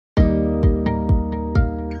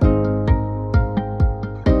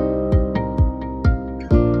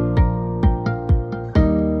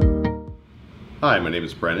Hi, my name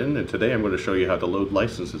is Brennan, and today I'm going to show you how to load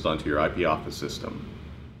licenses onto your IP Office system.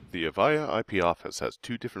 The Avaya IP Office has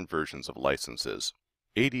two different versions of licenses,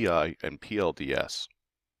 ADI and PLDS.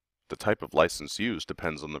 The type of license used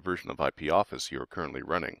depends on the version of IP Office you are currently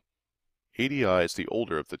running. ADI is the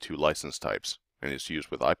older of the two license types, and is used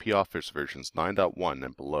with IP Office versions 9.1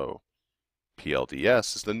 and below.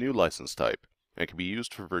 PLDS is the new license type, and can be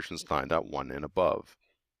used for versions 9.1 and above.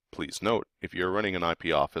 Please note, if you are running an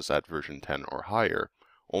IP Office at version 10 or higher,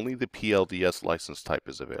 only the PLDS license type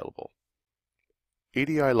is available.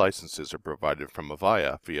 ADI licenses are provided from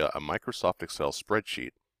Avaya via a Microsoft Excel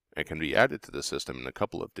spreadsheet and can be added to the system in a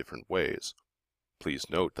couple of different ways. Please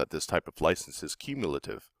note that this type of license is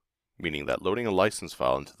cumulative, meaning that loading a license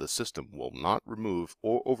file into the system will not remove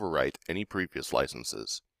or overwrite any previous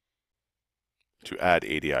licenses. To add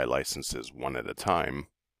ADI licenses one at a time,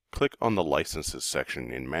 click on the Licenses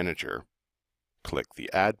section in Manager, click the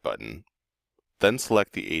Add button, then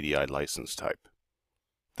select the ADI license type.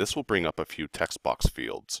 This will bring up a few text box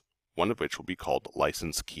fields, one of which will be called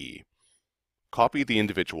License Key. Copy the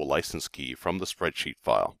individual license key from the spreadsheet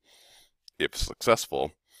file. If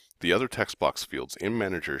successful, the other text box fields in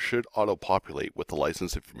Manager should auto-populate with the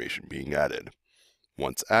license information being added.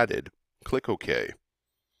 Once added, click OK.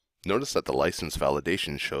 Notice that the license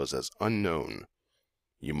validation shows as unknown.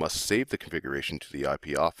 You must save the configuration to the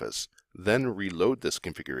IP Office, then reload this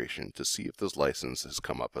configuration to see if this license has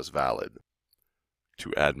come up as valid.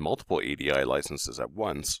 To add multiple ADI licenses at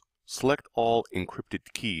once, select all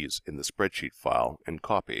encrypted keys in the spreadsheet file and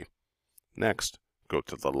copy. Next, go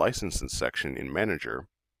to the Licenses section in Manager,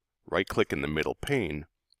 right-click in the middle pane,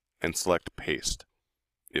 and select Paste.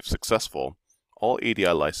 If successful, all ADI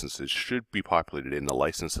licenses should be populated in the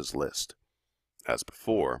licenses list. As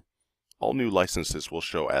before, all new licenses will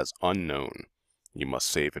show as unknown. You must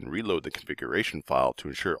save and reload the configuration file to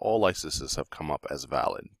ensure all licenses have come up as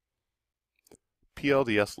valid.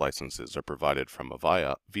 PLDS licenses are provided from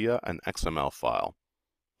Avaya via an XML file.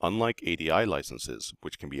 Unlike ADI licenses,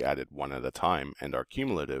 which can be added one at a time and are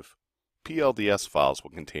cumulative, PLDS files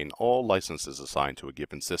will contain all licenses assigned to a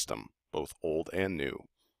given system, both old and new.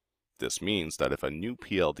 This means that if a new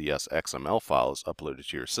PLDS XML file is uploaded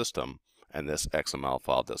to your system, and this XML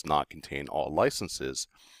file does not contain all licenses,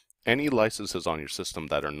 any licenses on your system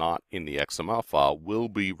that are not in the XML file will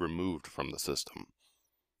be removed from the system.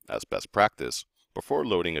 As best practice, before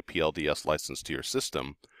loading a PLDS license to your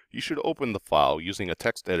system, you should open the file using a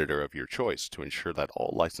text editor of your choice to ensure that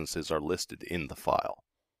all licenses are listed in the file.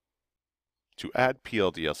 To add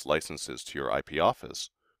PLDS licenses to your IP Office,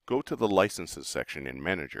 go to the Licenses section in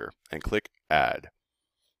Manager and click Add.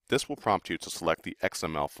 This will prompt you to select the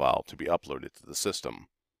XML file to be uploaded to the system.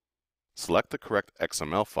 Select the correct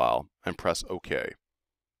XML file and press OK.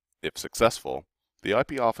 If successful, the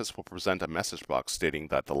IP Office will present a message box stating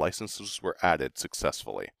that the licenses were added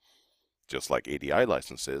successfully. Just like ADI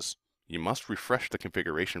licenses, you must refresh the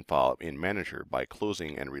configuration file in Manager by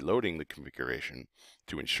closing and reloading the configuration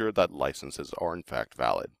to ensure that licenses are in fact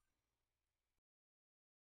valid.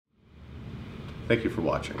 Thank you for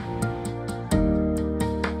watching.